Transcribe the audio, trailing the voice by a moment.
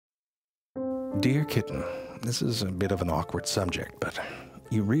Dear Kitten, this is a bit of an awkward subject, but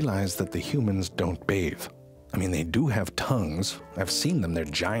you realize that the humans don't bathe. I mean, they do have tongues. I've seen them, they're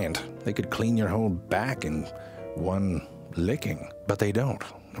giant. They could clean your whole back in one licking, but they don't.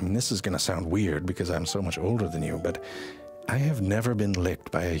 I mean, this is gonna sound weird because I'm so much older than you, but I have never been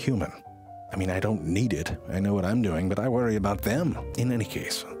licked by a human. I mean, I don't need it. I know what I'm doing, but I worry about them. In any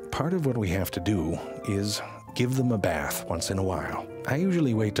case, part of what we have to do is give them a bath once in a while. I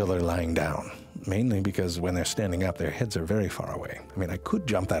usually wait till they're lying down, mainly because when they're standing up, their heads are very far away. I mean, I could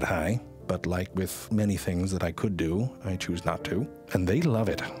jump that high, but like with many things that I could do, I choose not to. And they love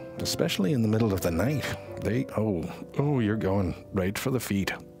it, especially in the middle of the night. Oh, you're going right for the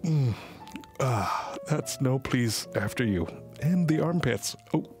feet. That's no please after you. And the armpits.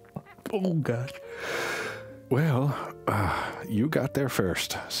 Oh gosh. Well, you got there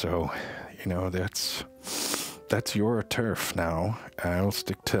first, so, you know, that's your turf now. I'll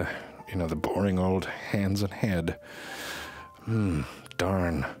stick to, you know, the boring old hands and head.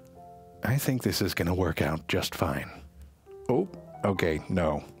 Darn. I think this is gonna work out just fine. Oh, okay,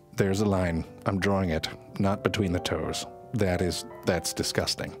 no. There's a line. I'm drawing it, not between the toes. That's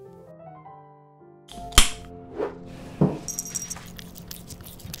disgusting.